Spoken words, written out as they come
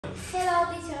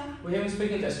We haven't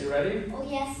spoken test. You ready? Oh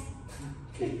yes.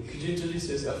 Okay. Could you introduce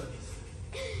yourself?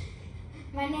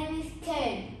 My name is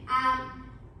Kane. I'm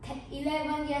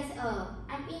 11 years old.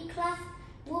 I'm in class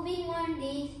moving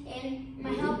 1D and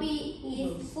my hobby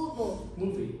is football.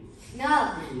 Movie.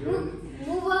 No,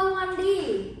 mover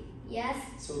 1D. Yes.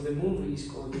 So the movie is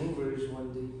called Movers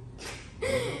 1D.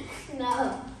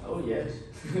 No. Oh yes.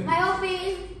 My hobby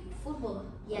is football.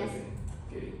 Yes.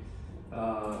 Okay.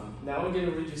 Now we're going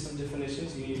to read you some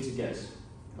definitions. You need to guess.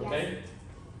 Okay?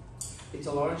 Yes. It's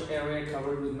a large area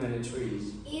covered with many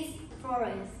trees. It's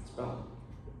forest. Spell.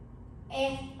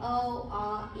 Forest.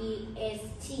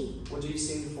 What do you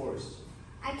see in the forest?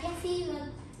 I can see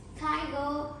the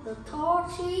tiger, the tall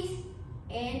trees,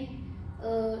 and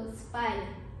a spider.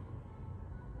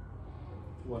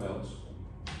 What else?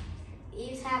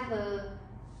 It have a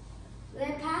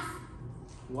leopard.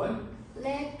 What?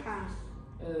 Leopard.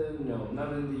 No,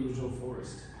 not in the usual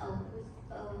forest.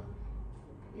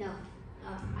 No.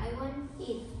 I want to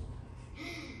eat.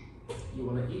 You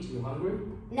want to eat? You hungry?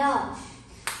 No.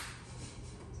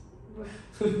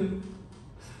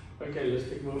 Okay, let's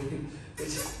keep moving.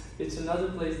 It's another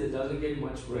place that doesn't get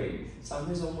much rain.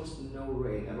 Sometimes almost no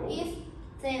rain at all. It's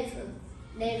desert.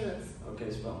 Desert.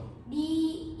 Okay, spell.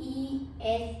 D-E-S-E-S-T.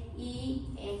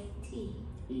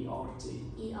 E-R-T.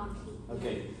 E-R-T.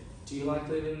 Okay. Do you like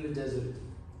living in the desert?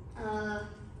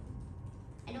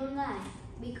 I don't like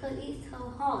because it's so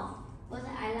hot. But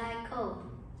I like cold.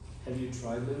 Have you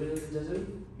tried living in the desert?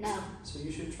 No. So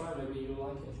you should try. Maybe you'll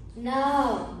like it.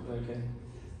 No. Okay.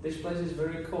 This place is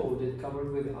very cold. It's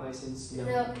covered with ice and snow.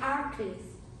 The Arctic.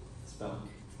 Spell.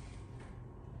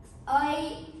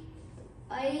 A-R-C-T-I-C.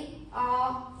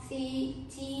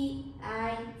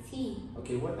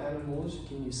 Okay, what animals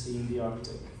can you see in the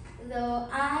Arctic? The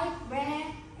ice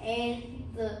bear and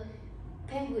the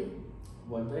penguin.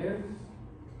 What bear?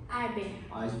 Ice bear.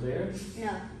 Ice bear?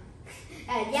 No.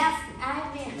 Yes, ice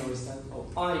bear. No, it's not. Oh,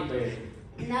 I bear.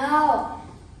 No.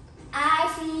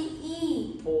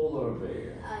 I-C-E. Polar bear.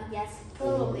 Yes,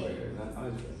 polar bear. Not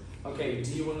ice bear. Okay, do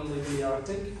you want to live in the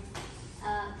Arctic?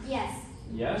 Yes.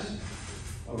 Yes?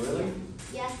 Oh, really?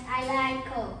 Yes, I like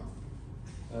cold.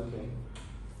 Okay.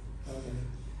 Okay.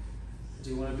 Do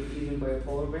you want to be eaten by a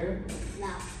polar bear?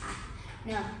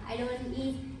 No, I don't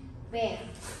eat bear.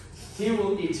 He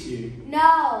will eat you.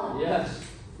 No. Yes.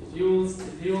 If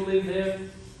you live there,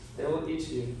 they will eat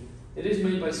you. It is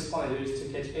made by spiders to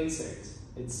catch insects.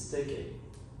 It's sticky.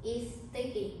 It's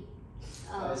sticky.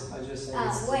 I just said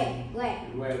it's sticky.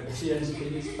 Where? Yes, can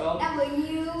you spell?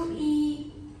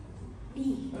 W-E-B.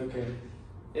 Okay.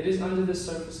 It is under the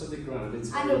surface of the ground. It's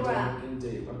very dark and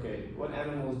deep. Okay. What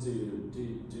animals do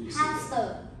you see?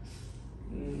 Hamster.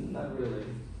 Not really.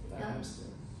 The hamster.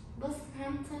 What's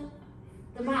hamster?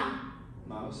 The mouse.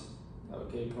 Mouse?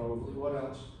 Okay, probably. What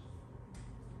else?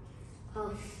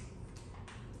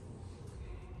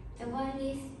 The one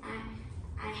is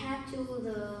I have to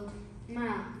the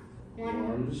mouse.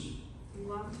 Worms.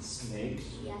 Worms. Snakes.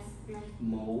 Yes, snake.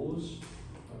 Moles.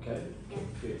 Okay. Yes.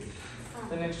 Good.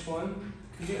 The next one.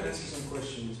 Could you answer some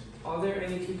questions? Are there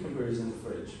any cucumbers in the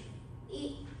fridge?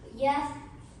 Yes.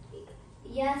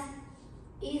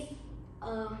 Is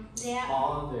there?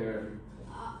 Are there?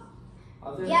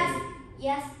 Yes. Any?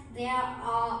 Yes, there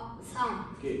are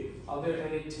some. Okay. Are there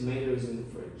any tomatoes in the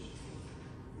fridge?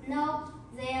 No,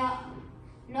 there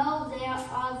aren't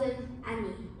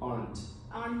any. Aren't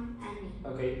any.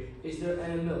 Okay. Is there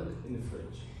any milk in the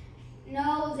fridge?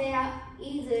 No, there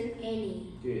isn't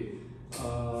any. Good.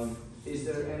 Is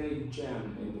there any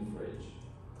jam in the fridge?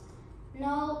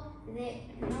 No, there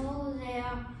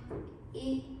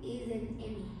isn't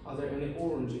any. Are there any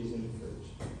oranges in the fridge?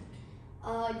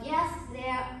 Yes,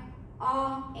 there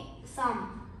are some.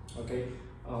 Okay.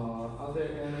 Are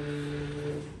there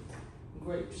any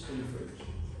grapes in the fridge?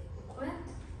 What?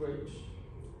 Grapes.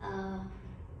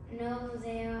 No,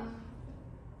 there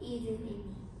isn't any.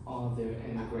 Are there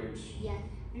any grapes? Yes.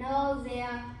 No,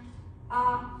 there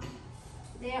aren't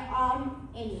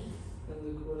any. And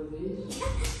look, what are these?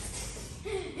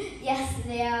 Yes,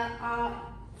 there are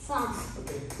some.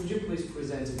 Okay. Could you please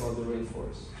present about the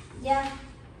rainforest? Yeah.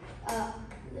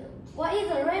 What is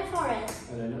a rainforest?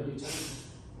 I don't know. You tell me.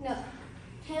 No.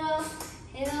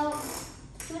 Hello.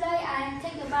 Today I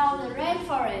think about the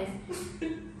rainforest.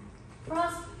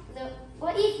 First,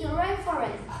 what is the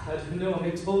rainforest? I don't know. I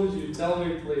told you. Tell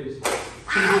me, please.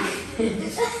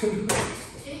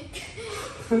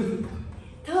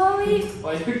 Tell me.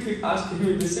 Why do you keep asking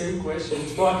me the same question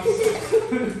twice?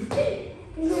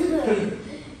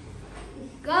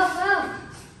 Go.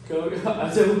 Go.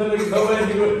 I don't want to go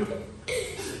anywhere.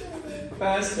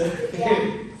 Faster. Yeah.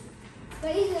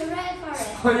 Where is the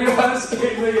rainforest? Are you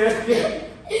asking me again?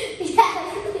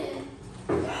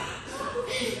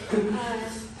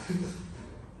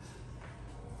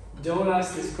 Don't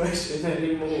ask this question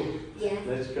anymore. Yeah.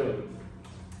 Let's go.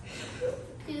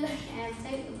 You can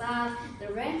think about the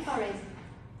rainforest.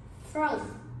 First,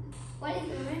 what is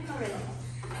the rainforest?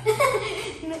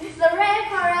 The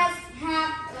rainforest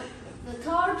have the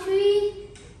tall tree,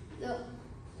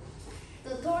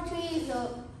 the tall tree, the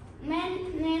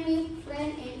many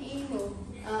plant and animal.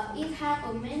 It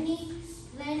has many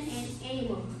plant and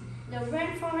animal. The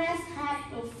rainforest has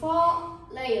 4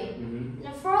 layers. Mm-hmm.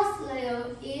 The first layer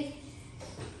is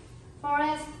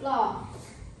forest floor.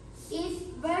 It's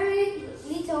very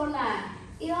little land.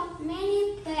 It has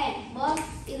many plants, but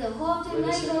it's a home to Wait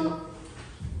a second. Lego.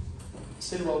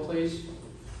 Sit well, please.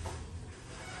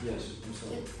 Yes, I'm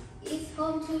sorry. It's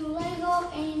home to Lego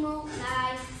animals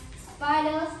like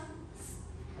spiders,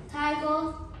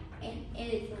 tigers, and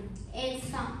elephants, and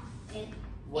some. And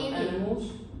What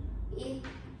animals? It's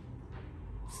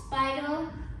spider, No,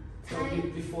 tiger,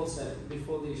 before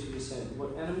this you said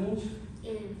what animals?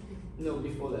 elephant. No,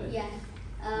 before that. Yeah.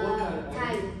 What kind of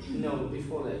Tiger. animal? No,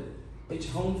 before that. It's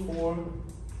home for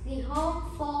The home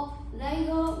for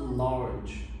Lego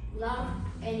large.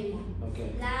 animal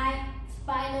Okay. like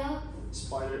spider.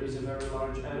 Spider is a very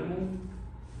large animal.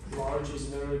 Large is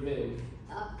very big.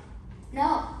 No,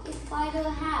 it's spider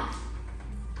half.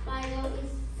 Spider is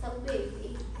so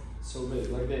big. So big,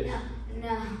 like this.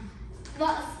 No.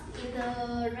 But in the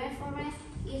rainforest,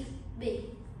 it's big.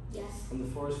 Yes. On the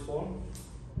forest floor?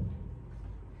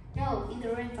 No, in the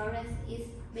rainforest, it's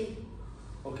big.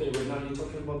 Okay, but now you're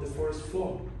talking about the forest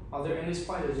floor. Are there any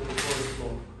spiders on the forest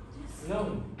floor?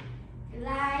 No.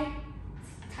 Like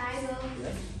tiger,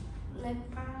 Yes.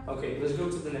 leopard. Okay, let's go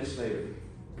to the next layer.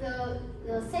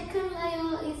 The second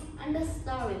layer is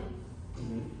understory.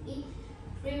 Mm-hmm. It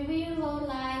reveals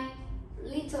like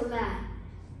little land.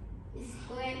 It's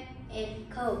wet and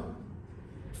cold.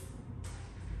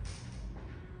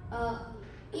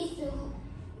 It's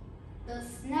the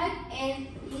snake and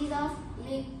lizards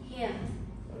live here.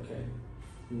 Okay.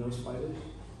 No spiders?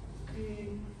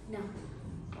 No.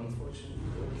 Unfortunately.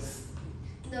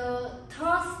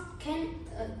 Okay.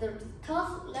 The third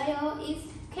layer is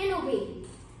canopy.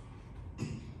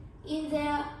 In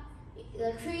there,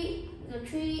 the tree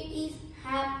is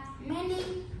have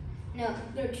many. No,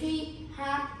 the tree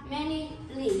have many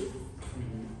leaves.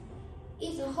 Mm-hmm.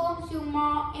 It's a home to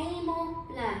more animal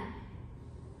plant.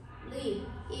 Leaf.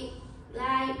 It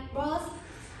like birds,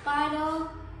 spider,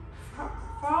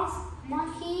 frogs,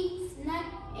 monkey,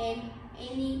 snake, and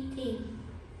anything.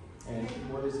 And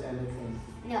what is anything?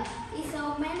 No, it's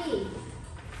so many.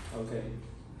 Okay.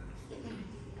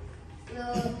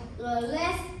 The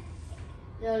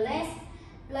last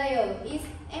layer is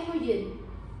emergent.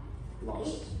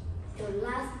 Lost. The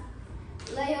last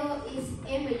layer is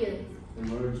emergent.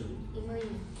 Emergent.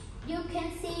 You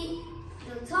can see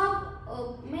the top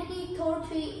of many tall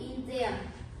trees in there.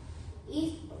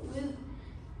 It will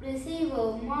receive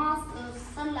most of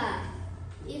sunlight.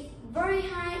 It's very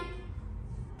high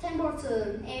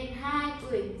temperature and high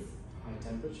winds. High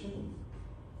temperature?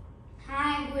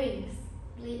 High winds.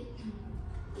 It's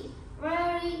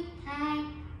very high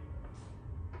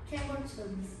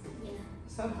temperatures. Yeah.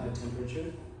 It's not high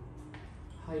temperature.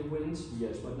 High winds,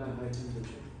 yes, but not high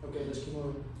temperature. Okay, let's keep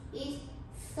moving. It's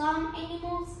some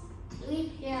animals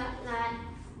live here like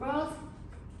birds,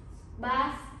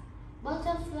 bats,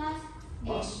 butterflies,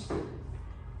 Bus?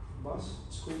 Bus?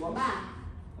 School bus?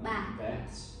 bat,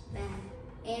 Bats?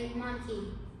 and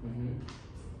monkey. Mm-hmm.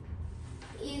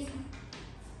 Is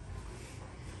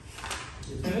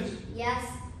You finished? yes.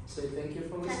 Say thank you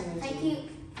for listening to Thank me. you.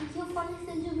 Thank you for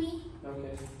listening to me.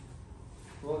 Okay.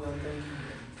 Well done, thank you.